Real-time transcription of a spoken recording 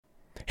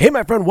Hey,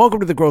 my friend,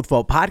 welcome to the Growth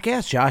Vault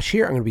Podcast. Josh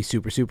here. I'm going to be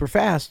super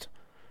fast.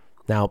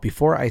 Now,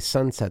 before I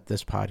sunset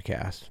this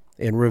podcast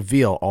and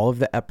reveal all of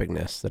the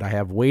epicness that I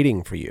have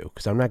waiting for you,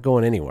 because I'm not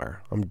going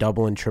anywhere. I'm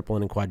doubling,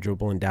 tripling, and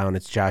quadrupling down.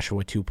 It's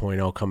Joshua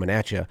 2.0 coming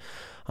at you.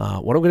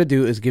 What I'm going to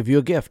do is give you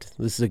a gift.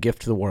 This is a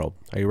gift to the world.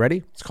 Are you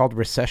ready? It's called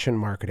recession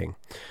marketing.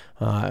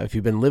 If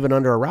you've been living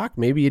under a rock,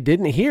 maybe you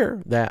didn't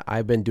hear that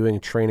I've been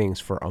doing trainings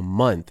for a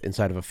month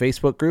inside of a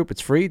Facebook group.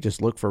 It's free.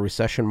 Just look for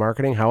recession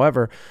marketing.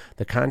 However,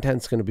 the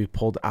content's going to be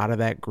pulled out of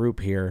that group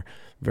here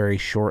very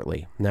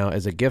shortly. Now,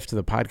 as a gift to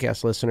the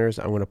podcast listeners,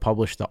 I'm going to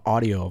publish the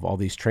audio of all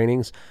these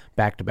trainings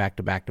back to back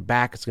to back to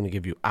back. It's going to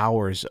give you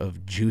hours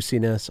of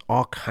juiciness,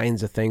 all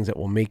kinds of things that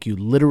will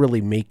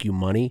literally make you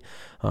money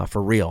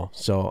for real.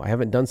 So I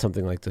haven't done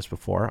something like this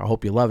before. I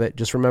hope you love it.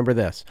 Just remember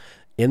this.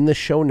 In the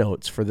show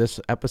notes for this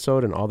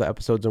episode and all the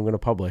episodes I'm going to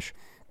publish,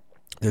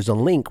 there's a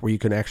link where you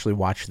can actually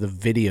watch the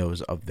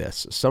videos of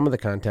this. Some of the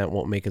content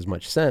won't make as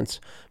much sense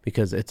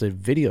because it's a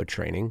video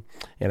training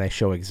and I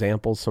show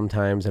examples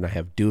sometimes and I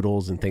have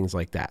doodles and things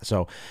like that.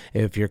 So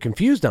if you're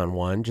confused on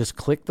one, just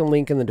click the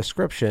link in the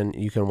description.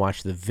 You can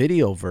watch the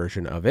video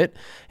version of it.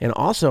 And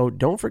also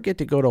don't forget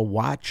to go to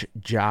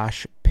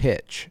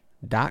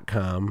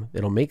watchjoshpitch.com.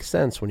 It'll make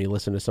sense when you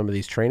listen to some of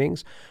these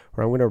trainings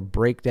where I'm going to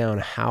break down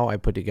how I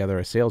put together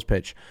a sales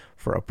pitch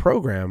for a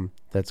program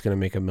that's going to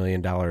make $1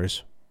 million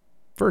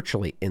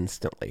virtually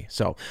instantly.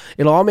 So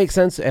it'll all make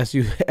sense as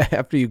you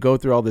after you go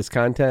through all this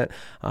content.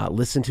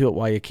 Listen to it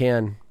while you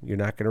can. You're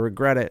not going to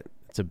regret it.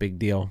 It's a big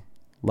deal.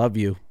 Love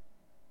you.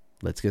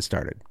 Let's get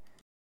started.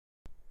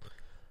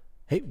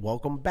 Hey,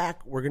 welcome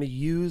back. We're going to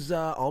use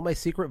all my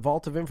secret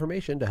vault of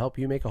information to help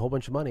you make a whole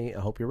bunch of money. I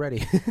hope you're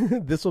ready.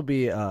 This will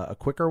be a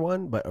quicker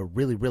one, but a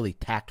really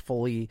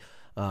tactfully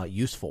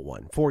useful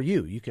one for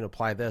you. You can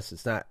apply this.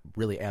 It's not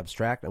really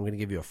abstract. I'm going to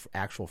give you an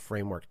actual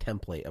framework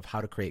template of how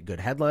to create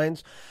good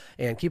headlines.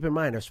 And keep in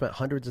mind, I've spent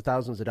hundreds of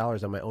thousands of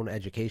dollars on my own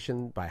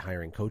education by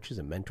hiring coaches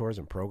and mentors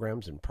and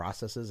programs and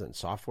processes and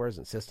softwares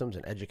and systems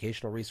and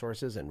educational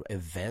resources and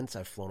events.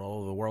 I've flown all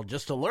over the world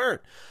just to learn.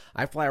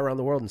 I fly around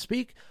the world and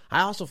speak.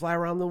 I also fly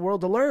around the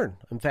world to learn.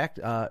 In fact,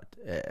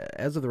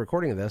 as of the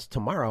recording of this,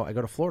 tomorrow I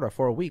go to Florida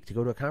for a week to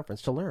go to a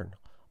conference to learn.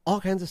 All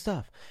kinds of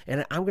stuff.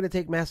 And I'm going to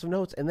take massive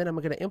notes and then I'm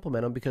going to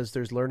implement them because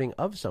there's learning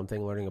of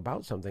something, learning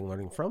about something,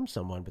 learning from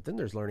someone, but then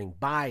there's learning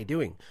by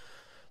doing.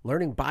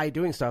 Learning by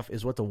doing stuff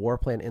is what the War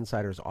Plan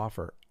Insiders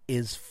offer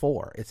is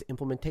for. It's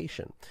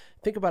implementation.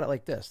 Think about it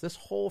like this. This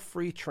whole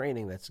free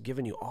training that's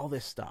given you all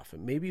this stuff,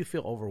 and maybe you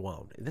feel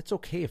overwhelmed. That's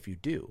okay if you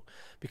do,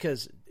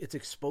 because it's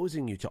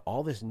exposing you to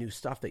all this new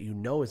stuff that you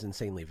know is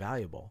insanely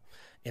valuable.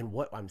 And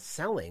what I'm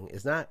selling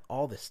is not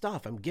all this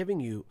stuff. I'm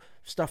giving you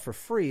stuff for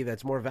free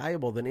that's more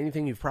valuable than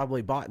anything you've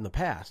probably bought in the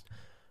past.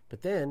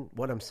 But then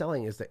what I'm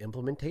selling is the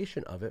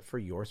implementation of it for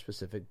your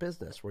specific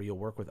business, where you'll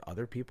work with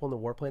other people in the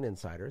War Plan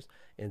Insiders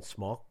in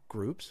small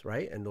groups,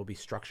 right? And there'll be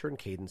structure and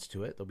cadence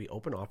to it. There'll be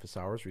open office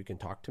hours where you can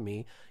talk to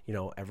me,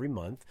 every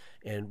month,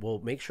 and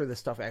we'll make sure this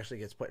stuff actually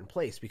gets put in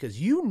place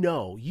because you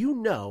know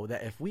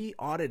that if we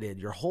audited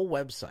your whole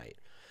website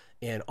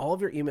and all of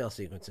your email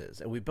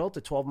sequences, and we built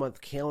a 12-month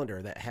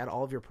calendar that had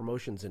all of your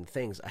promotions and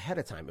things ahead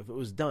of time. If it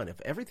was done,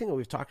 if everything that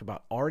we've talked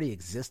about already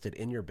existed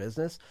in your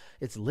business,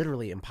 it's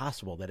literally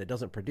impossible that it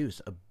doesn't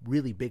produce a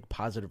really big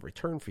positive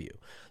return for you.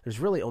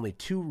 There's really only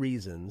two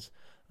reasons.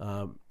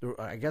 I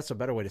guess a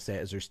better way to say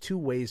it is there's two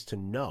ways to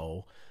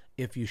know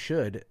if you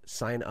should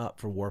sign up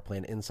for War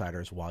Plan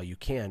Insiders while you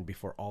can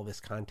before all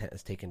this content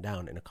is taken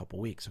down in a couple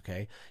weeks,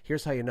 okay?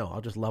 Here's how you know.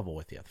 I'll just level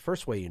with you. The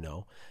first way you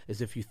know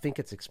is if you think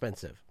it's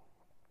expensive.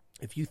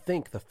 If you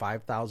think the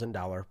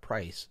 $5,000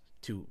 price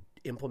to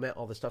implement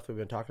all the stuff we've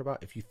been talking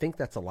about, if you think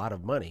that's a lot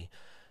of money,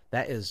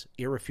 that is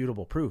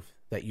irrefutable proof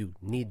that you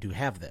need to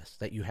have this,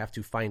 that you have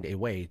to find a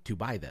way to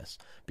buy this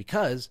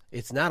because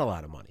it's not a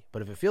lot of money.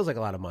 But if it feels like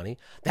a lot of money,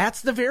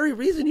 that's the very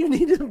reason you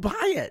need to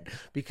buy it,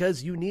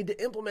 because you need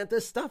to implement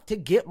this stuff to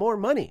get more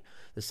money.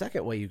 The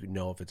second way you can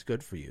know if it's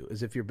good for you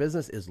is if your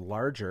business is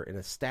larger and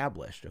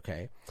established,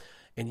 okay,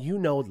 and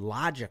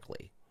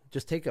logically,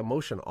 just take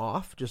emotion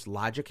off, just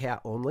logic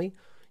hat only,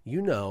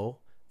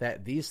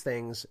 that these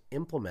things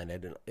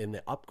implemented in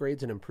the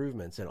upgrades and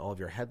improvements in all of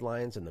your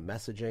headlines and the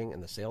messaging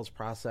and the sales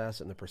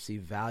process and the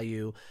perceived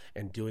value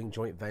and doing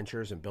joint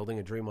ventures and building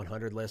a Dream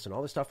 100 list and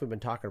all the stuff we've been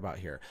talking about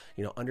here,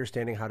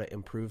 understanding how to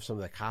improve some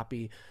of the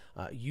copy,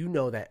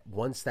 that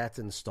once that's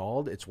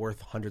installed, it's worth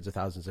hundreds of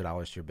thousands of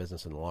dollars to your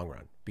business in the long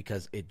run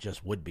because it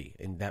just would be.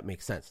 And that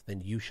makes sense.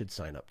 Then you should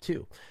sign up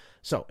too.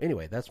 So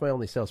anyway, that's my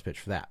only sales pitch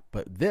for that.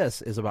 But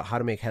this is about how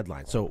to make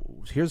headlines. So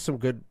here's some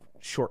good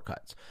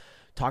shortcuts.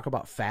 Talk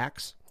about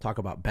facts, talk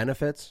about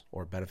benefits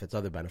or benefits,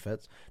 other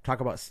benefits,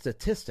 talk about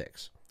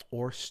statistics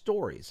or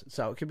stories.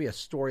 So it could be a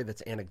story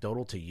that's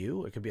anecdotal to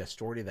you. It could be a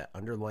story that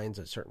underlines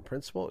a certain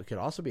principle. It could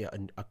also be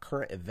a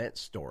current event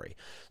story.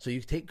 So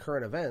you take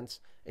current events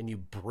and you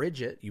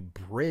bridge it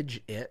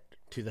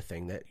to the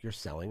thing that you're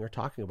selling or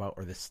talking about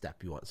or the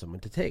step you want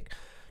someone to take.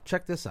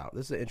 Check this out.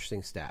 This is an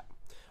interesting stat.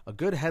 A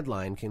good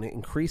headline can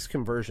increase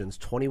conversions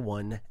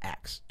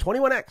 21x.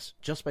 21x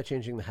just by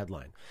changing the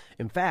headline.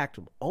 In fact,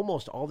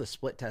 almost all the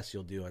split tests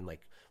you'll do on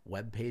like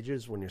web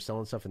pages when you're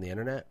selling stuff on the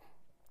internet,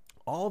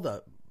 all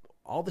the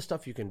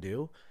stuff you can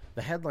do,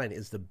 the headline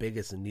is the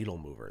biggest needle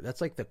mover.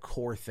 That's like the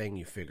core thing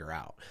you figure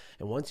out.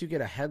 And once you get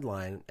a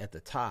headline at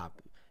the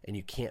top and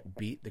you can't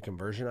beat the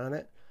conversion on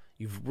it,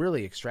 you've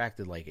really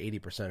extracted like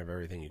 80% of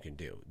everything you can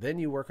do. Then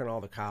you work on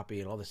all the copy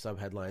and all the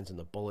subheadlines and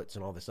the bullets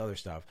and all this other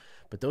stuff,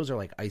 but those are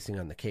like icing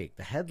on the cake.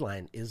 The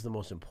headline is the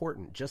most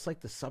important, just like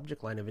the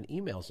subject line of an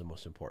email is the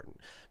most important,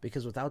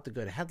 because without the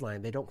good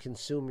headline, they don't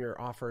consume your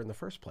offer in the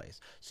first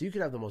place. So you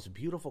could have the most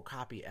beautiful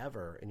copy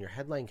ever and your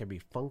headline can be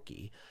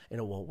funky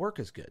and it won't work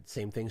as good.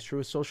 Same thing's true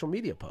with social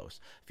media posts.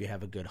 If you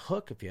have a good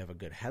hook, if you have a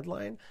good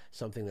headline,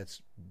 something that's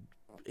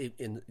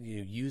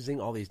using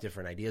all these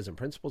different ideas and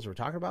principles we're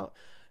talking about,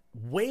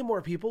 way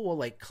more people will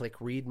like click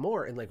read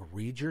more and like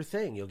read your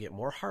thing. You'll get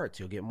more hearts,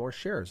 you'll get more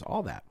shares,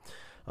 all that.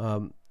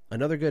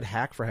 Another good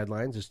hack for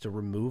headlines is to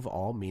remove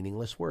all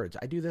meaningless words.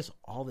 I do this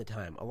all the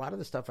time. A lot of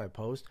the stuff I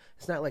post,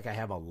 it's not like I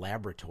have a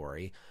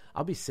laboratory.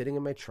 I'll be sitting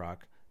in my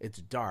truck. It's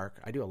dark.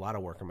 I do a lot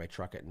of work in my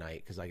truck at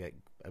night because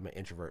I'm an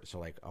introvert. So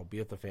like I'll be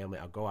with the family.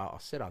 I'll go out. I'll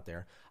sit out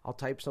there. I'll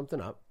type something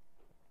up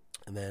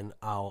and then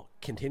I'll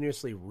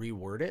continuously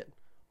reword it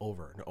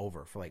over and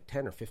over for like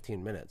 10 or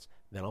 15 minutes.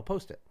 Then I'll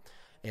post it.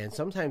 And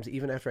sometimes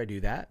even after I do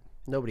that,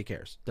 nobody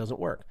cares. Doesn't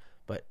work.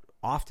 But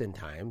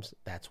oftentimes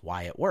that's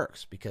why it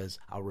works, because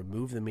I'll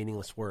remove the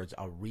meaningless words.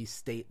 I'll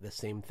restate the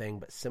same thing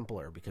but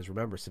simpler, because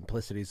remember,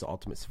 simplicity is the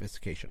ultimate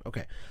sophistication.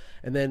 Okay.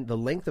 And then the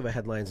length of a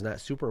headline is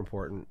not super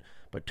important,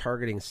 but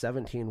targeting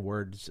 17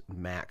 words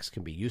max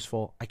can be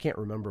useful. I can't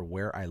remember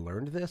where I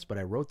learned this, but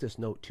I wrote this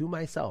note to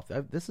myself.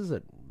 This is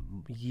a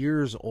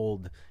years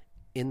old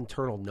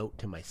internal note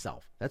to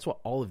myself. That's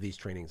what all of these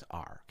trainings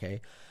are.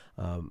 Okay.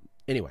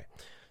 Anyway.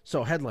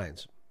 So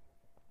headlines.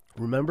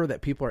 Remember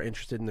that people are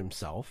interested in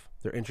themselves.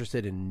 They're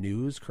interested in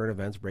news, current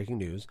events, breaking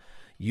news.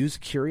 Use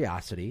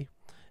curiosity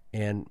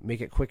and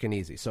make it quick and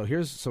easy. So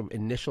here's some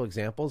initial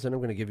examples, and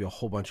I'm going to give you a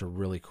whole bunch of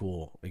really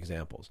cool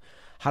examples.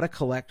 How to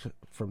collect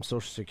from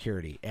Social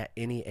Security at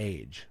any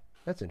age.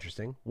 That's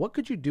interesting. What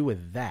could you do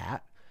with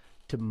that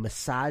to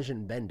massage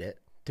and bend it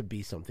to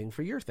be something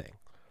for your thing?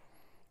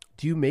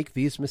 Do you make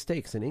these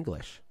mistakes in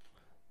English?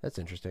 That's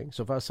interesting.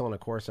 So if I was selling a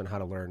course on how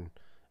to learn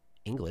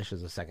English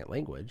as a second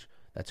language,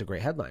 that's a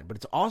great headline. But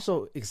it's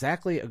also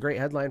exactly a great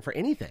headline for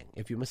anything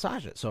if you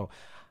massage it. So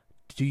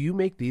do you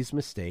make these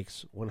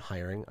mistakes when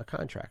hiring a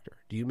contractor?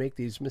 Do you make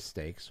these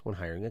mistakes when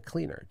hiring a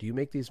cleaner? Do you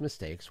make these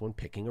mistakes when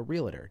picking a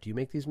realtor? Do you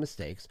make these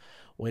mistakes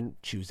when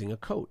choosing a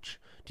coach?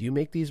 Do you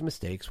make these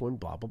mistakes when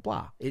blah, blah,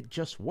 blah? It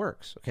just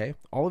works, okay?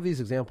 All of these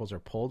examples are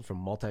pulled from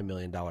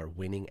multi-million-dollar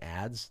winning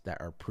ads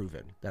that are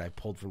proven, that I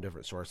pulled from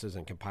different sources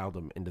and compiled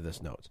them into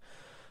this notes.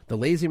 The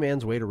Lazy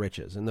Man's Way to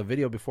Riches. In the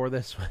video before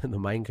this, the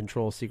mind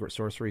control, secret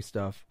sorcery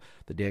stuff,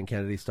 the Dan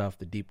Kennedy stuff,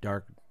 the deep,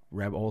 dark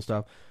rabbit hole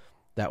stuff,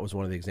 that was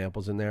one of the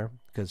examples in there,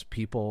 because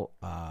people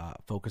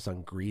focus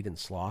on greed and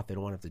sloth. They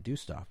don't want to have to do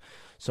stuff.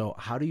 So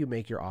how do you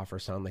make your offer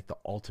sound like the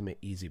ultimate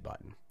easy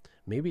button?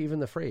 Maybe even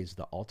the phrase,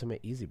 the ultimate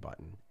easy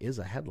button, is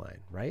a headline,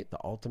 right? The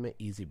ultimate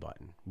easy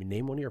button.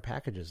 Name one of your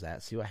packages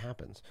that, see what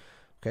happens.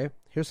 Okay,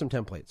 here's some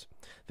templates.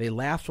 They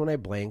laughed when I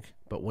blank,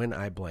 but when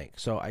I blank.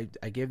 So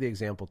I gave the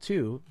example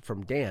too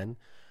from Dan.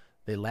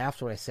 They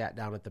laughed when I sat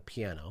down at the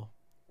piano,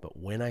 but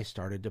when I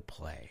started to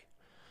play.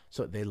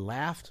 So they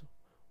laughed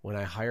when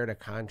I hired a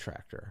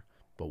contractor,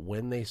 but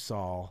when they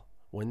saw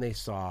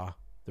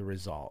the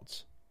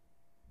results.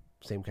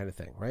 Same kind of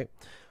thing, right?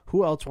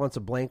 Who else wants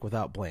a blank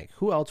without blank?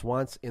 Who else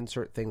wants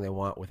insert thing they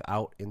want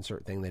without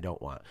insert thing they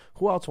don't want?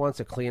 Who else wants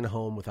a clean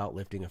home without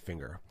lifting a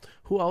finger?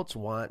 Who else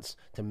wants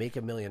to make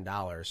 $1 million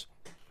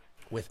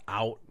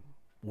without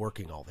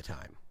working all the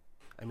time?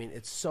 I mean,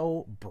 it's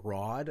so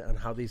broad on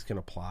how these can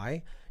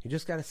apply. You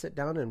just got to sit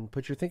down and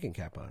put your thinking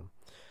cap on.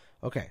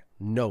 Okay,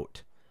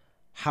 note.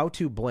 How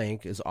to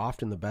blank is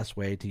often the best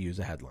way to use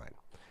a headline.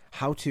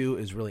 How to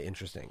is really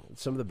interesting.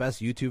 Some of the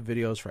best YouTube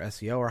videos for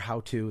SEO are how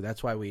to.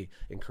 That's why we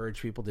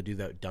encourage people to do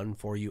the done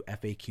for you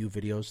FAQ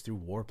videos through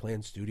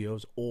Warplan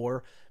Studios,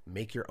 or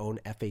make your own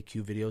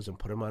FAQ videos and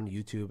put them on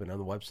YouTube and on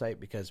the website,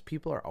 because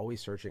people are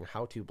always searching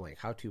how to blank,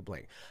 how to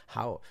blank,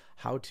 how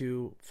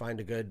to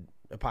find a good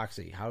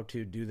epoxy, how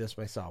to do this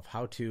myself,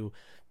 how to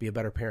be a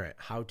better parent,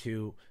 how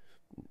to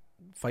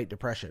fight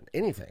depression,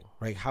 anything,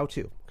 right? How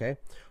to, okay?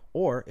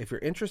 Or if you're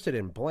interested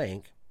in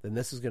blank, then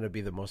this is going to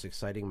be the most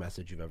exciting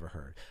message you've ever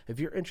heard.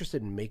 If you're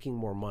interested in making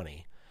more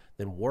money,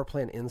 then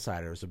Warplan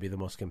Insiders will be the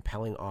most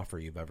compelling offer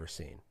you've ever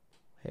seen.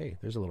 Hey,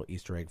 there's a little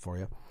Easter egg for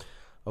you.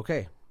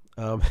 Okay,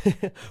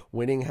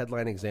 winning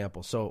headline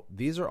examples. So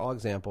these are all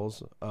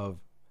examples of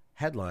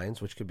headlines,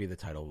 which could be the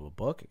title of a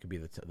book. It could be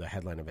the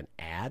headline of an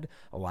ad.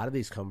 A lot of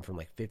these come from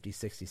like 50,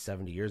 60,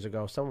 70 years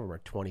ago. Some of them are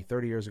 20,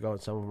 30 years ago,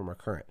 and some of them are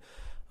current.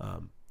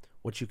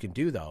 What you can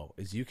do, though,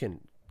 is you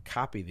can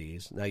copy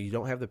these. Now, you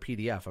don't have the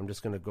PDF. I'm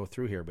just going to go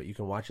through here, but you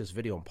can watch this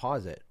video and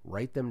pause it,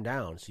 write them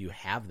down so you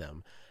have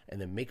them,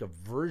 and then make a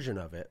version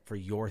of it for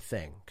your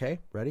thing. Okay,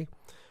 ready?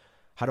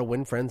 How to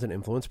Win Friends and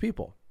Influence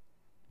People,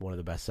 one of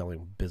the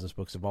best-selling business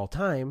books of all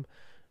time.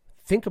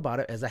 Think about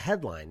it as a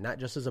headline, not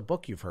just as a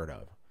book you've heard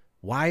of.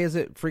 Why is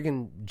it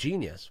freaking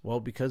genius? Well,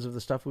 because of the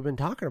stuff we've been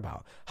talking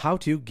about. How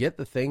to get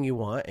the thing you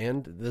want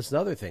and this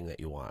other thing that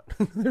you want.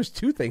 There's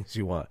two things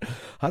you want.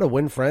 How to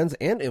win friends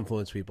and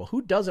influence people.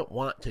 Who doesn't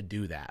want to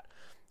do that?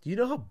 Do you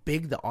know how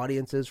big the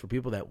audience is for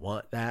people that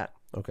want that?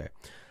 Okay.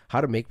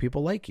 How to make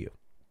people like you.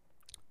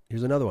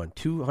 Here's another one.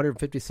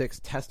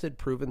 256 tested,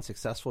 proven,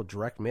 successful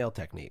direct mail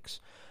techniques.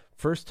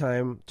 First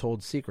time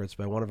told secrets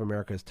by one of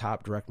America's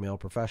top direct mail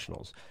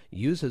professionals.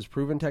 Use his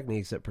proven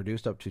techniques that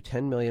produced up to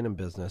 $10 million in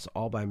business,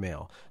 all by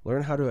mail.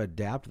 Learn how to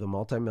adapt the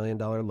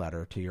multi-million-dollar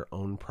letter to your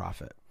own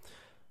profit.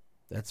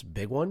 That's a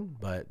big one,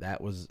 but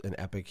that was an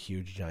epic,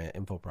 huge, giant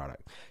info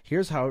product.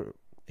 Here's how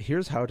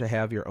to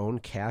have your own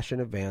cash in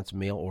advance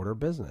mail order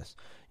business.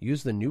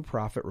 Use the new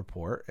profit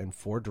report and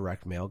 4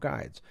 direct mail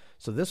guides.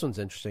 So this one's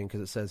interesting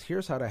because it says,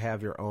 here's how to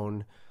have your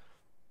own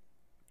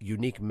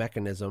unique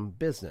mechanism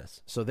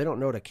business. So they don't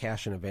know what a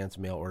cash in advance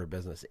mail order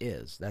business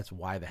is. That's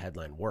why the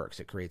headline works.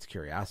 It creates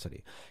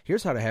curiosity.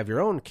 Here's how to have your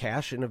own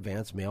cash in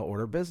advance mail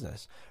order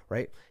business,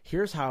 right?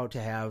 Here's how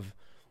to have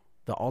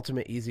the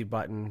ultimate easy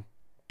button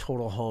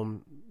total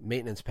home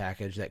maintenance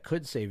package that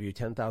could save you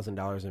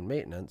 $10,000 in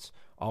maintenance,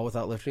 all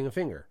without lifting a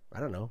finger. I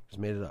don't know. Just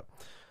made it up.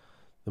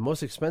 The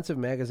most expensive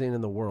magazine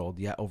in the world,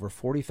 yet over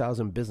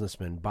 40,000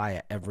 businessmen buy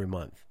it every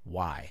month.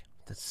 Why?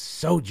 That's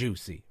so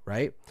juicy,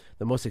 right?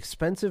 The most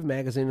expensive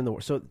magazine in the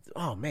world. So,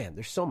 oh man,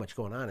 there's so much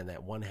going on in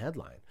that one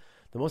headline.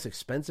 The most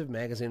expensive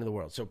magazine in the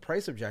world. So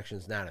price objection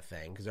is not a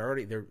thing because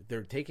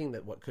they're taking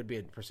that what could be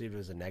perceived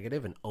as a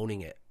negative and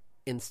owning it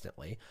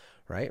instantly,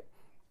 right?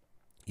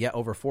 Yet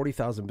over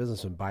 40,000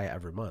 businessmen buy it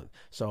every month.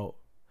 So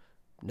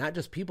not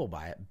just people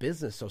buy it,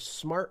 business. So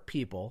smart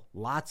people,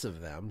 lots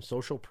of them,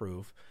 social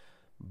proof,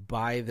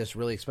 buy this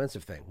really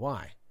expensive thing.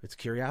 Why? It's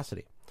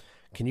curiosity.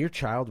 Can your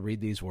child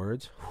read these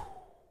words?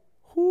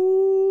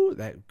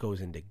 That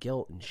goes into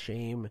guilt and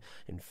shame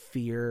and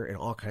fear and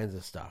all kinds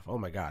of stuff. Oh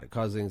my God, it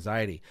causes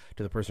anxiety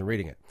to the person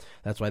reading it.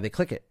 That's why they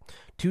click it.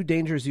 2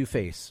 dangers you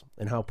face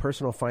and how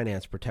personal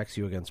finance protects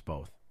you against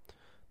both.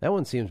 That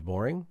one seems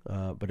boring,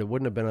 but it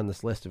wouldn't have been on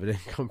this list if it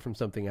didn't come from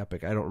something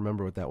epic. I don't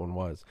remember what that one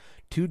was.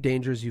 2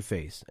 dangers you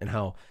face and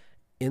how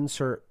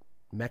insert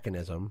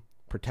mechanism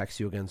protects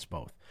you against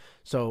both.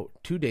 So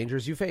 2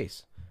 dangers you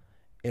face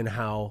and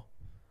how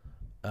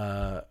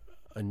a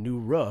new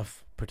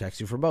roof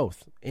protects you from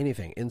both.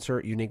 Anything.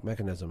 Insert unique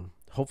mechanism.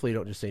 Hopefully you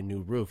don't just say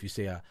new roof. You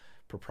say a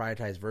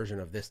proprietized version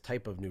of this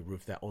type of new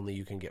roof that only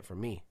you can get from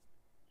me.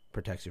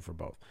 Protects you from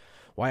both.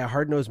 Why a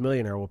hard-nosed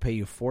millionaire will pay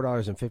you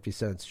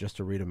 $4.50 just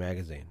to read a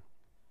magazine.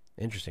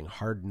 Interesting.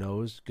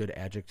 Hard-nosed, good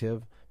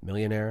adjective.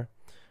 Millionaire,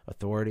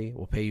 authority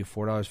will pay you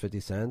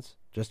 $4.50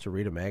 just to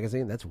read a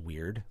magazine. That's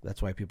weird.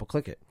 That's why people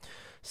click it.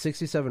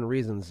 67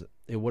 reasons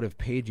it would have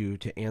paid you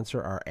to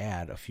answer our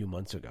ad a few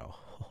months ago.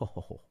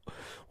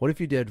 What if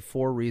you did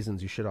 4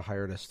 reasons you should have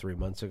hired us 3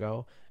 months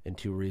ago and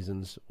 2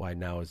 reasons why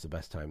now is the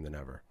best time than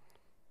ever?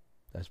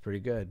 That's pretty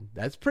good.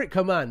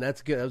 Come on.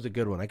 That's good. That was a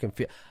good one. I can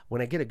feel,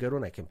 when I get a good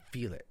one, I can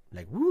feel it.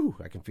 Like, woo,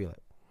 I can feel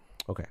it.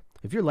 Okay.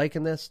 If you're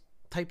liking this,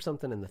 type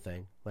something in the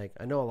thing. Like,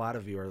 I know a lot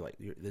of you are like,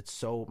 it's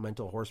so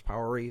mental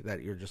horsepower-y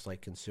that you're just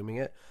like consuming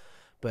it.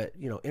 But,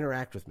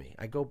 interact with me.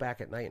 I go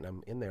back at night and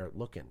I'm in there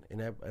looking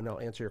and I'll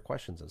answer your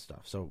questions and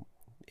stuff. So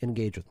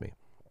engage with me.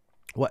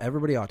 What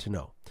everybody ought to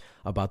know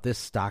about this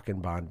stock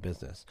and bond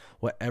business.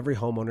 What every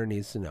homeowner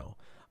needs to know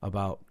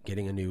about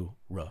getting a new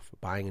roof,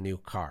 buying a new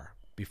car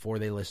before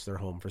they list their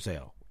home for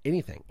sale.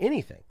 Anything,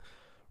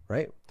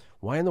 right?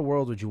 Why in the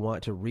world would you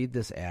want to read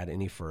this ad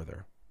any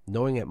further,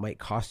 knowing it might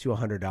cost you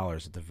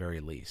 $100 at the very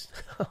least?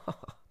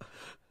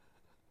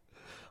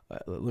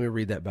 Let me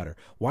read that better.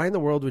 Why in the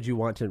world would you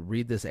want to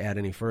read this ad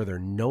any further,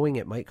 knowing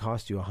it might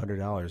cost you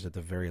 $100 at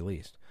the very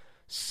least?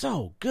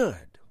 So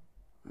good.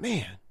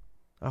 Man,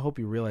 I hope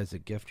you realize the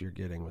gift you're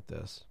getting with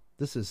this.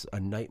 This is a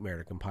nightmare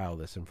to compile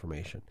this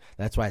information.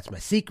 That's why it's my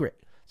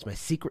secret. It's my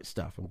secret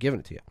stuff. I'm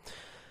giving it to you.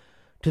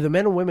 To the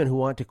men and women who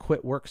want to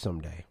quit work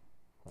someday.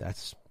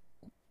 That's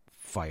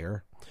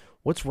fire.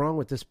 What's wrong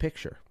with this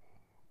picture?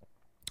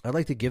 I'd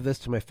like to give this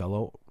to my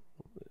fellow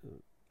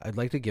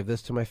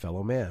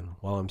man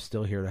while I'm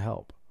still here to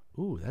help.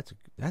 Ooh,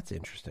 that's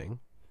interesting.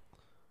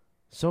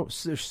 So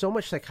there's so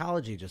much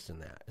psychology just in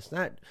that. It's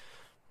not,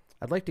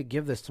 I'd like to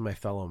give this to my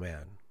fellow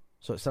man.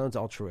 So it sounds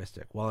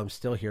altruistic while I'm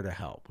still here to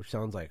help, which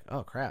sounds like,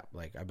 oh crap,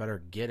 like I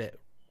better get it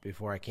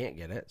before I can't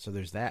get it. So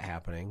there's that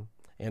happening.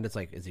 And it's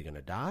like, is he going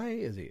to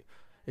die?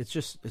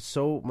 It's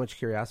so much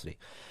curiosity.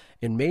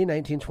 In May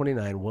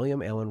 1929,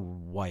 William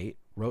Allen White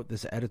wrote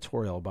this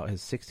editorial about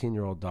his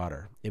 16-year-old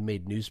daughter. It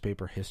made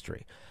newspaper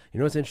history. You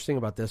know what's interesting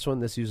about this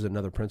one? This uses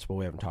another principle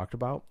we haven't talked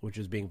about, which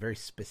is being very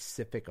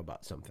specific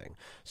about something.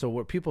 So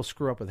what people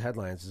screw up with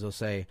headlines is they'll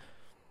say,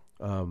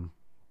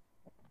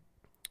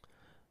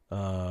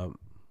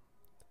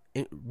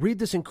 read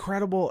this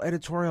incredible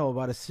editorial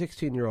about a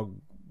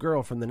 16-year-old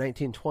girl from the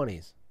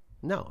 1920s.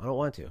 No, I don't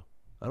want to.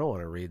 I don't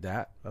want to read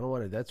that. I don't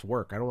want to, that's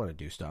work. I don't want to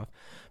do stuff.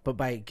 But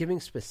by giving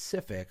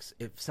specifics,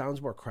 it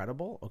sounds more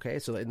credible. Okay.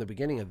 So in the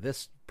beginning of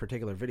this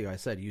particular video, I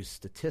said use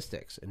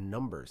statistics and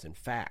numbers and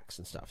facts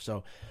and stuff.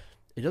 So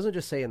it doesn't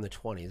just say in the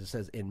 20s, it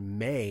says in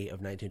May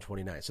of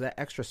 1929. So that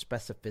extra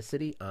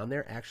specificity on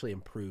there actually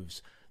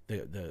improves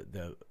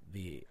the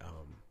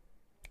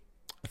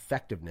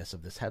effectiveness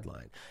of this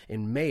headline.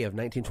 In May of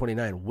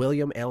 1929,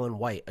 William Allen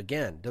White,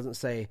 again, doesn't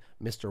say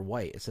Mr.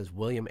 White, it says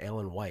William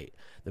Allen White.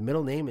 The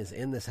middle name is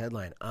in this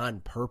headline on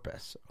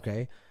purpose,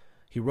 okay?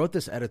 He wrote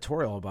this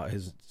editorial about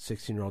his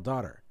 16-year-old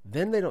daughter.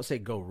 Then they don't say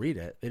go read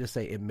it, they just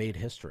say it made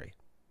history.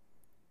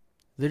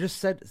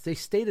 They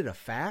stated a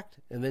fact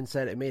and then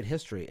said it made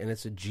history, and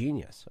it's a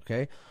genius,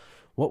 okay?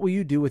 What will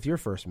you do with your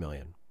first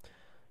million?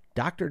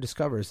 Doctor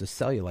discovers the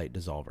cellulite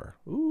dissolver.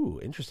 Ooh,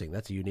 interesting.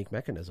 That's a unique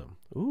mechanism.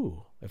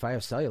 Ooh, if I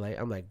have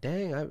cellulite, I'm like,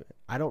 dang,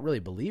 I don't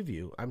really believe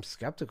you. I'm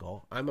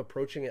skeptical. I'm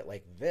approaching it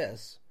like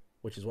this,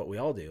 which is what we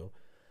all do.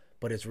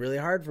 But it's really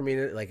hard for me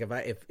to, like,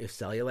 if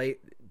cellulite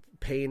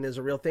pain is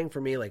a real thing for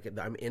me, like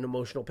I'm in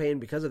emotional pain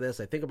because of this.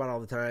 I think about it all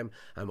the time.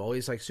 I'm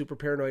always like super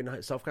paranoid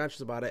and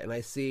self-conscious about it. And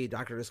I see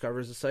Doctor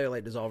discovers the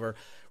cellulite dissolver.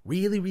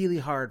 Really, really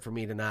hard for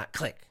me to not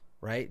click.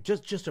 Right?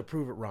 Just to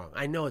prove it wrong.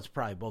 I know it's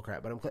probably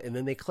bullcrap, but and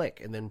then they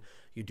click, and then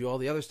you do all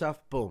the other stuff.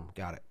 Boom,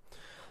 got it.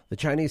 The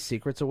Chinese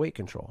secrets of weight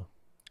control.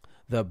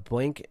 The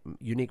blank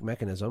unique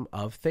mechanism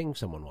of thing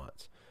someone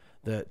wants.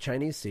 The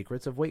Chinese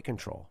secrets of weight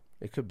control.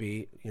 It could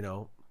be, you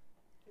know,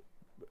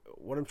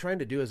 what I'm trying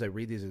to do as I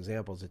read these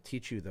examples to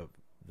teach you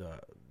the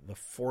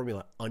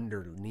formula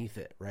underneath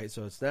it, right?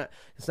 So it's not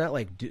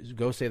like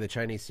go say the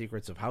Chinese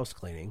secrets of house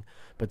cleaning,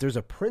 but there's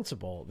a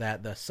principle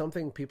that the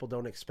something people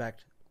don't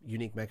expect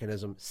unique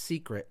mechanism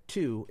secret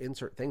to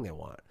insert thing they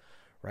want,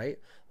 right?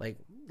 Like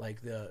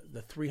the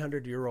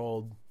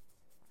 300-year-old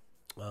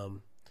let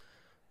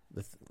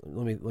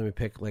me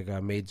pick like a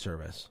maid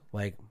service,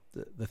 like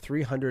the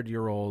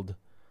 300-year-old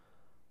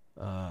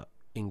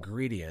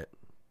ingredient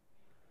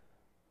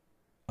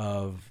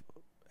of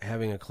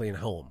having a clean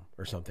home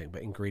or something,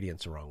 but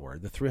ingredient's the wrong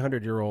word. The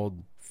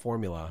 300-year-old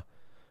formula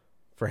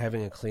for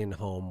having a clean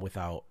home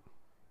without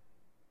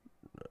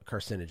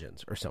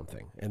carcinogens or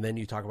something. And then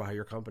you talk about how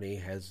your company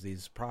has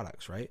these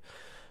products, right?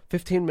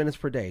 15 minutes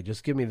per day.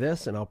 Just give me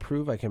this and I'll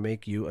prove I can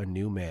make you a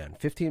new man.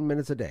 15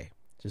 minutes a day.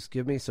 Just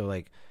give me, so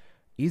like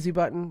easy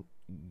button,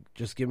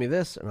 just give me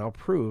this and I'll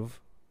prove.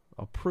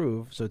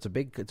 So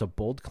it's a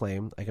bold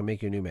claim. I can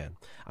make you a new man.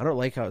 I don't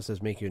like how it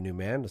says make you a new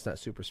man. It's not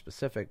super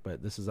specific,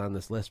 but this is on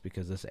this list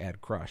because this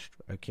ad crushed.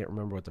 I can't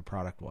remember what the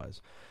product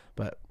was,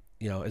 but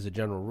you know, as a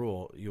general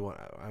rule,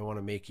 I want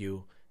to make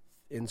you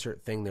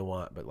insert thing they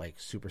want, but like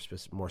super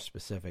more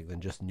specific than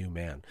just new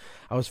man.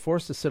 I was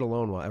forced to sit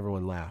alone while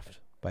everyone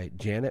laughed by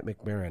Janet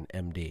McMahon,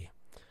 MD.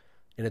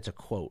 And it's a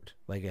quote,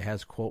 like it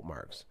has quote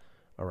marks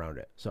around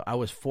it. So I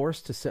was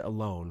forced to sit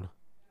alone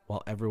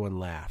while everyone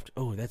laughed.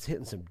 Oh, that's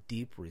hitting some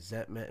deep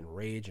resentment and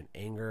rage and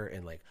anger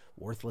and like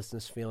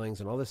worthlessness feelings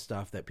and all this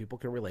stuff that people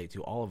can relate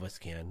to. All of us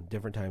can,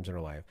 different times in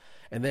our life.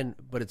 And then,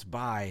 but it's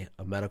by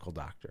a medical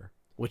doctor,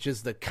 which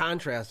is the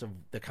contrast of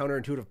the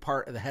counterintuitive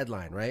part of the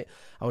headline, right?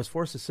 I was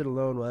forced to sit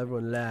alone while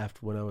everyone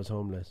laughed when I was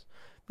homeless.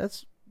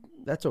 That's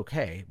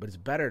okay, but it's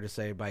better to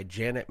say by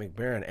Janet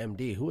McBaron,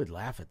 MD. Who would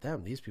laugh at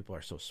them? These people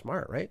are so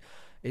smart, right?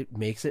 It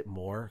makes it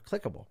more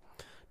clickable.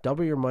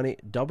 Double your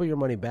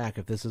money back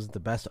if this isn't the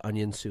best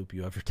onion soup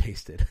you ever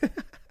tasted.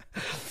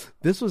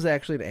 This was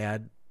actually an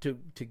ad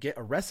to get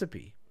a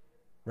recipe,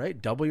 right?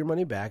 Double your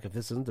money back if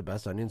this isn't the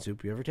best onion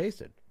soup you ever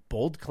tasted.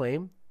 Bold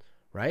claim,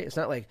 right? It's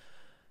not like,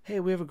 hey,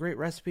 we have a great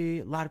recipe.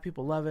 A lot of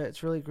people love it.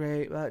 It's really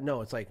great.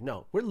 No, it's like,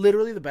 no, we're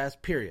literally the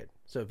best, period.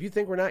 So if you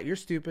think we're not, you're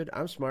stupid.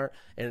 I'm smart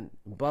and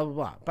blah, blah,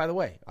 blah. By the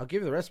way, I'll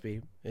give you the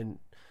recipe and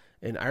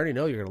I already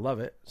know you're going to love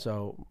it.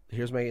 So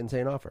here's my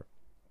insane offer.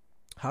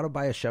 How to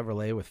buy a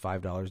Chevrolet with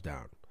 $5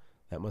 down.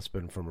 That must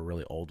have been from a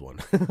really old one.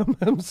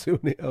 I'm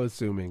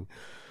assuming.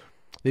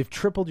 They've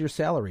tripled your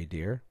salary,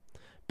 dear.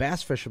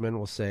 Bass fishermen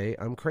will say,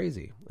 I'm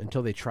crazy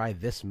until they try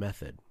this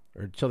method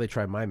or until they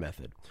try my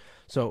method.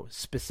 So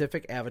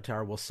specific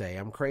avatar will say,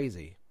 I'm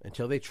crazy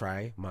until they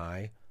try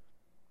my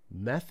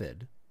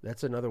method.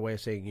 That's another way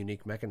of saying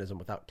unique mechanism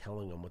without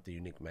telling them what the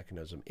unique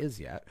mechanism is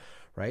yet,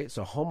 right?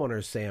 So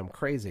homeowners say I'm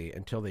crazy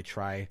until they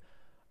try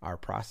our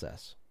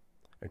process,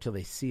 until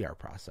they see our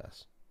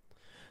process.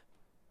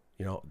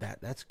 You know,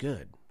 that's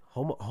good.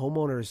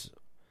 Homeowners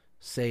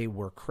say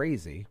we're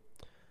crazy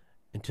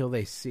until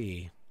they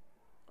see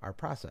our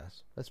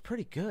process. That's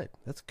pretty good.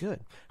 That's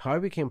good. How I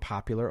became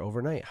popular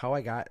overnight. How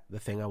I got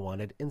the thing I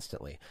wanted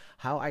instantly.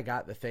 How I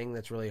got the thing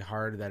that's really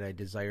hard that I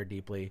desire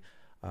deeply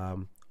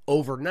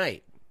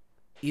overnight.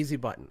 Easy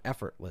button.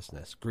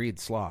 Effortlessness. Greed.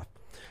 Sloth.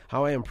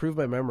 How I improved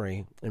my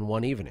memory in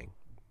one evening.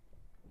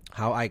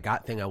 How I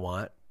got thing I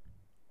want.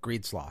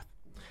 Greed. Sloth.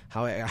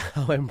 How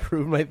I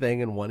improved my thing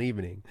in one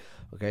evening.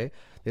 Okay?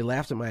 They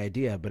laughed at my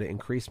idea, but it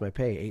increased my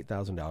pay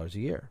 $8,000 a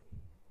year.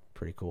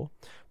 Pretty cool.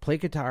 Play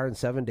guitar in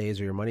 7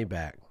 days or your money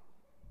back.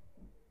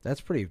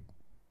 That's pretty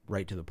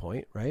right to the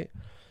point, right?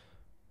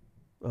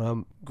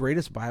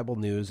 Greatest Bible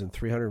news in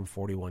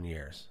 341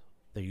 years.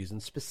 They're using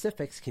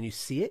specifics. Can you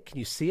see it? Can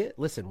you see it?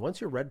 Listen, once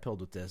you're red pilled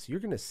with this,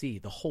 you're going to see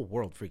the whole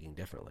world freaking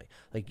differently.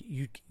 Like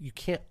you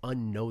can't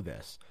unknow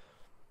this.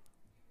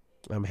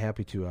 I'm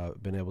happy to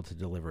have been able to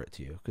deliver it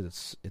to you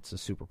because it's a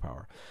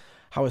superpower.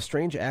 How a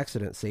strange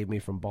accident saved me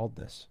from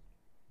baldness.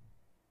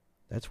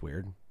 That's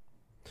weird.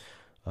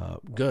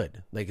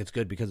 Good. Like it's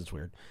good because it's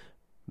weird.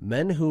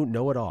 Men who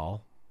know it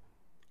all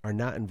are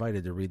not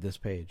invited to read this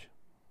page.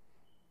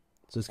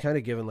 So it's kind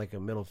of giving like a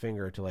middle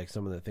finger to like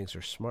someone that thinks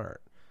they're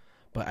smart.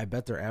 But I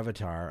bet their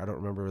avatar, I don't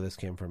remember where this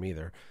came from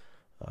either,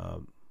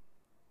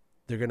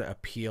 they're going to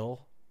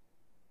appeal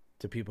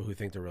to people who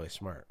think they're really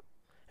smart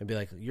and be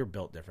like, you're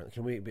built different.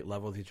 Can we be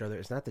level with each other?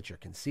 It's not that you're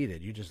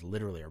conceited. You just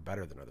literally are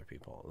better than other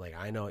people. Like,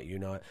 I know it, you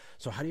know it.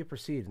 So how do you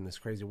proceed in this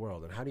crazy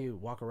world? And how do you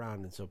walk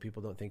around and so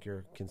people don't think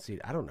you're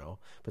conceited? I don't know.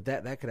 But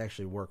that could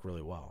actually work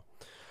really well.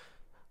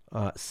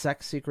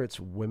 Sex secrets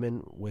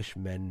women wish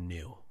men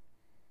knew.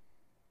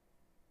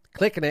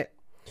 Clicking it.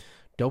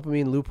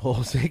 Dopamine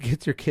loopholes. It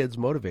gets your kids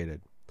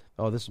motivated.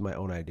 Oh, this is my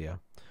own idea.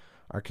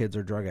 Our kids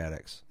are drug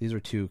addicts. These are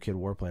 2 kid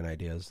war plan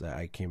ideas that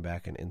I came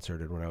back and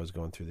inserted when I was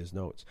going through these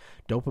notes.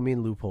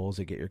 Dopamine loopholes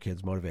that get your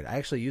kids motivated. I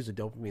actually used a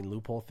dopamine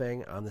loophole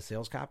thing on the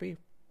sales copy.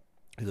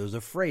 There's a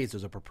phrase,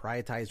 there's a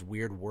proprietized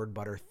weird word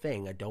butter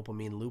thing, a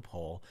dopamine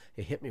loophole.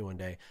 It hit me one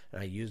day,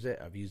 and I used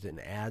it. I've used it in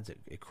ads.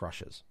 It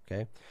crushes,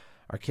 okay?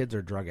 Our kids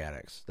are drug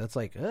addicts. That's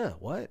like,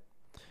 what?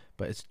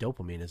 But it's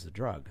dopamine is the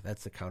drug.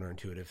 That's the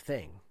counterintuitive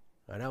thing.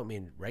 I don't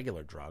mean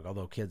regular drug,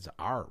 although kids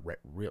are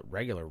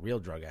real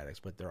drug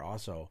addicts, but they're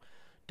also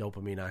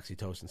dopamine,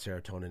 oxytocin,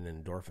 serotonin,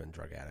 and endorphin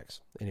drug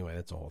addicts. Anyway,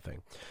 that's the whole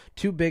thing.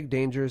 2 big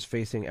dangers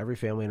facing every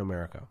family in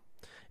America,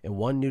 and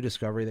 1 new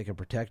discovery that can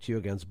protect you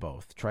against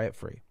both. Try it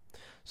free.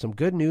 Some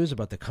good news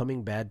about the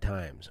coming bad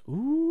times.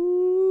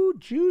 Ooh,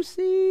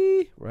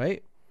 juicy,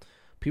 right?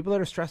 People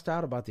that are stressed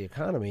out about the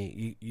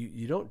economy,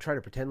 you don't try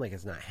to pretend like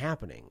it's not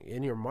happening.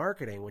 In your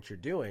marketing, what you're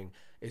doing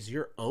is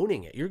you're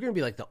owning it. You're going to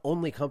be like the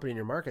only company in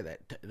your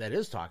market that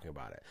is talking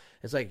about it.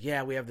 It's like,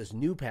 yeah, we have this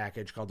new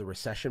package called the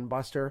Recession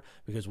Buster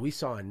because we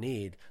saw a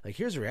need. Like,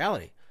 here's the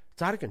reality.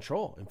 It's out of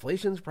control.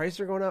 Inflation's prices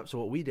are going up. So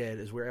what we did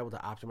is we were able to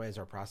optimize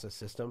our process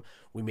system.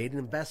 We made an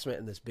investment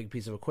in this big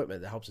piece of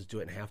equipment that helps us do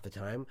it in half the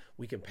time.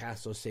 We can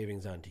pass those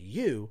savings on to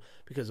you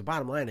because the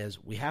bottom line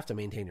is we have to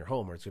maintain your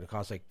home or it's going to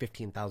cost like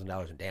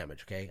 $15,000 in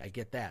damage. Okay. I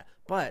get that.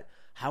 But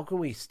how can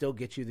we still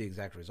get you the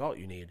exact result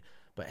you need,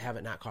 but have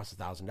it not cost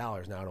 $1,000?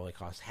 Now it only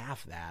costs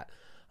half that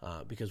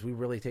because we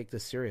really take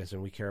this serious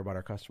and we care about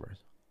our customers.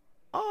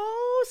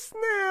 Oh,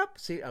 snap.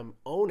 See, I'm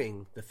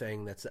owning the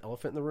thing that's the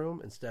elephant in the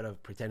room instead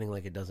of pretending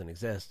like it doesn't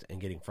exist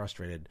and getting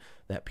frustrated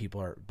that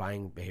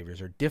buying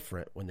behaviors are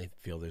different when they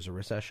feel there's a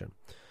recession.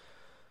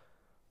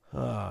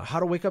 How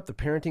to wake up the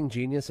parenting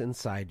genius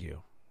inside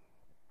you.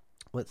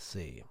 Let's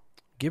see.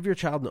 Give your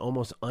child an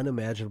almost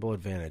unimaginable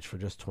advantage for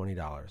just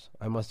 $20.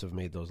 I must have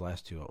made those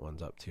last 2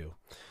 ones up too.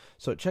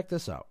 So check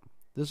this out.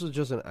 This was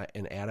just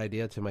an ad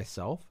idea to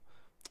myself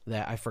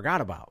that I forgot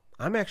about.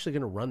 I'm actually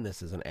going to run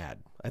this as an ad.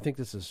 I think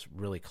this is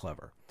really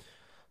clever.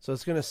 So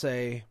it's going to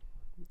say,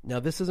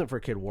 now this isn't for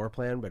a kid war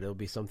plan, but it'll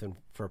be something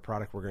for a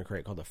product we're going to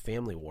create called a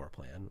family war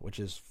plan, which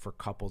is for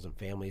couples and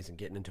families and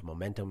getting into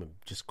momentum and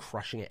just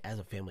crushing it as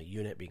a family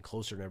unit, being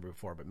closer than ever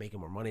before, but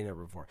making more money than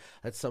ever before.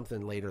 That's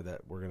something later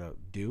that we're going to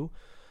do.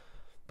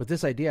 But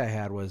this idea I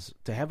had was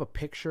to have a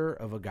picture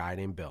of a guy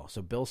named Bill.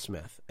 So Bill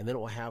Smith. And then it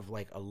will have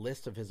like a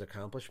list of his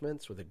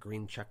accomplishments with a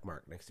green check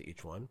mark next to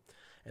each one.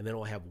 And then it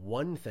will have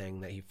one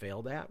thing that he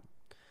failed at.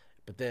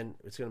 But then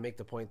it's going to make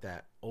the point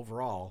that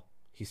overall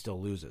he still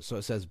loses. So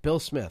it says Bill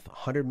Smith,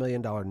 $100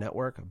 million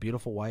network, a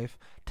beautiful wife,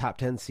 top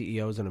 10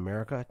 CEOs in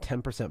America,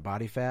 10%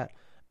 body fat,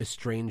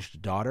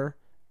 estranged daughter.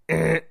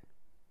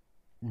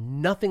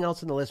 Nothing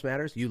else in the list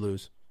matters. You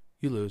lose.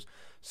 You lose.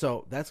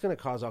 So that's going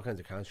to cause all kinds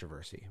of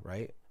controversy,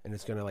 right? And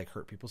it's going to like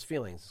hurt people's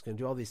feelings. It's going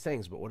to do all these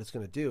things. But what it's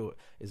going to do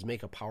is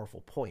make a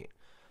powerful point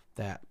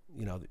that,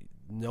 you know,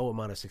 no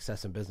amount of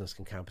success in business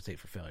can compensate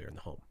for failure in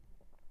the home.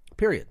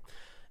 Period.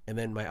 And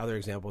then my other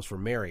example is for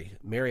Mary.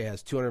 Mary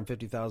has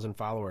 250,000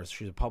 followers.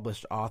 She's a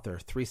published author,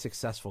 3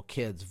 successful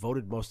kids,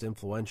 voted most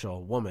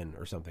influential woman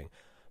or something.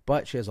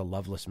 But she has a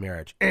loveless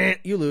marriage.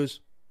 You lose.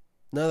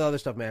 None of the other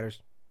stuff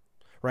matters,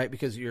 right?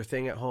 Because your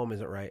thing at home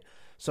isn't right.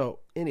 So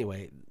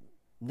anyway,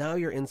 now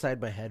you're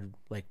inside my head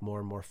like more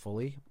and more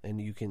fully,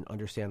 and you can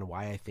understand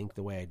why I think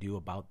the way I do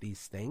about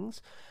these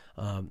things.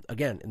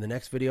 Again, in the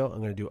next video, I'm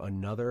going to do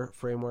another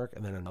framework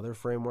and then another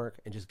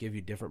framework and just give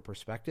you different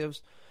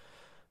perspectives.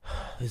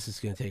 This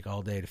is going to take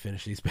all day to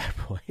finish these bad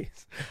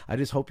boys. I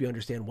just hope you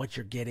understand what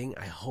you're getting.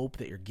 I hope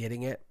that you're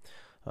getting it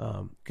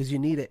because you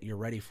need it. You're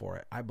ready for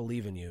it. I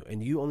believe in you.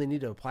 And you only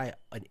need to apply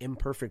an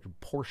imperfect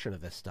portion of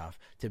this stuff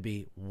to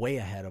be way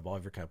ahead of all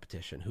of your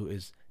competition, who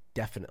is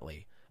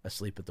definitely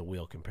asleep at the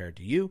wheel compared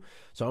to you.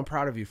 So I'm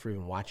proud of you for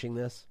even watching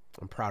this.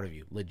 I'm proud of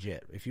you,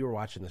 legit. If you were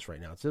watching this right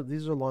now, so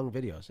these are long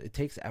videos. It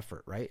takes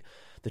effort, right?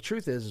 The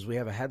truth is we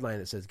have a headline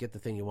that says, get the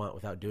thing you want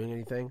without doing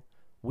anything.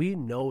 We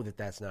know that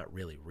that's not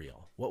really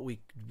real. What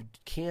we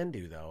can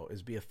do, though,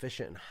 is be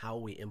efficient in how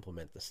we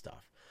implement the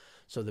stuff.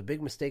 So the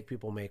big mistake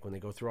people make when they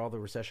go through all the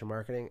recession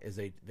marketing is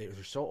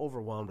they're so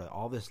overwhelmed by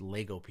all this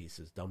Lego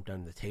pieces dumped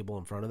on the table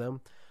in front of them.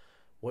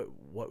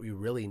 What we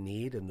really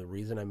need, and the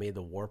reason I made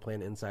the War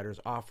Plan Insiders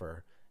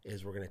offer,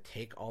 is we're going to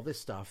take all this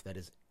stuff that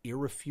is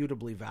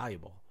irrefutably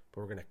valuable,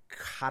 but we're going to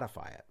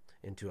codify it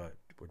into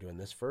we're doing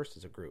this first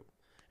as a group,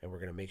 and we're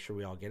going to make sure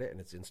we all get it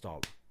and it's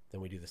installed. Then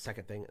we do the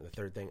second thing and the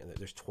third thing, and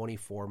there's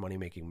 24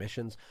 money-making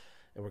missions,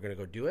 and we're going to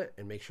go do it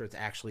and make sure it's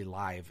actually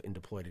live and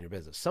deployed in your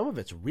business. Some of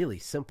it's really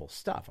simple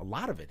stuff. A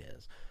lot of it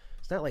is.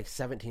 It's not like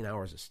 17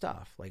 hours of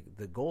stuff. Like,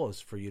 the goal is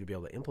for you to be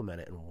able to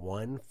implement it in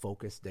one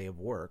focused day of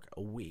work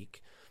a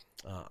week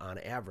on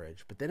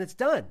average, but then it's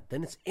done.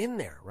 Then it's in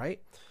there,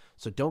 right?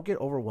 So don't get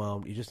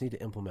overwhelmed. You just need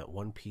to implement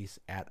one piece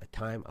at a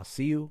time. I'll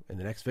see you in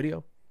the next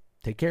video.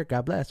 Take care.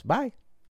 God bless. Bye.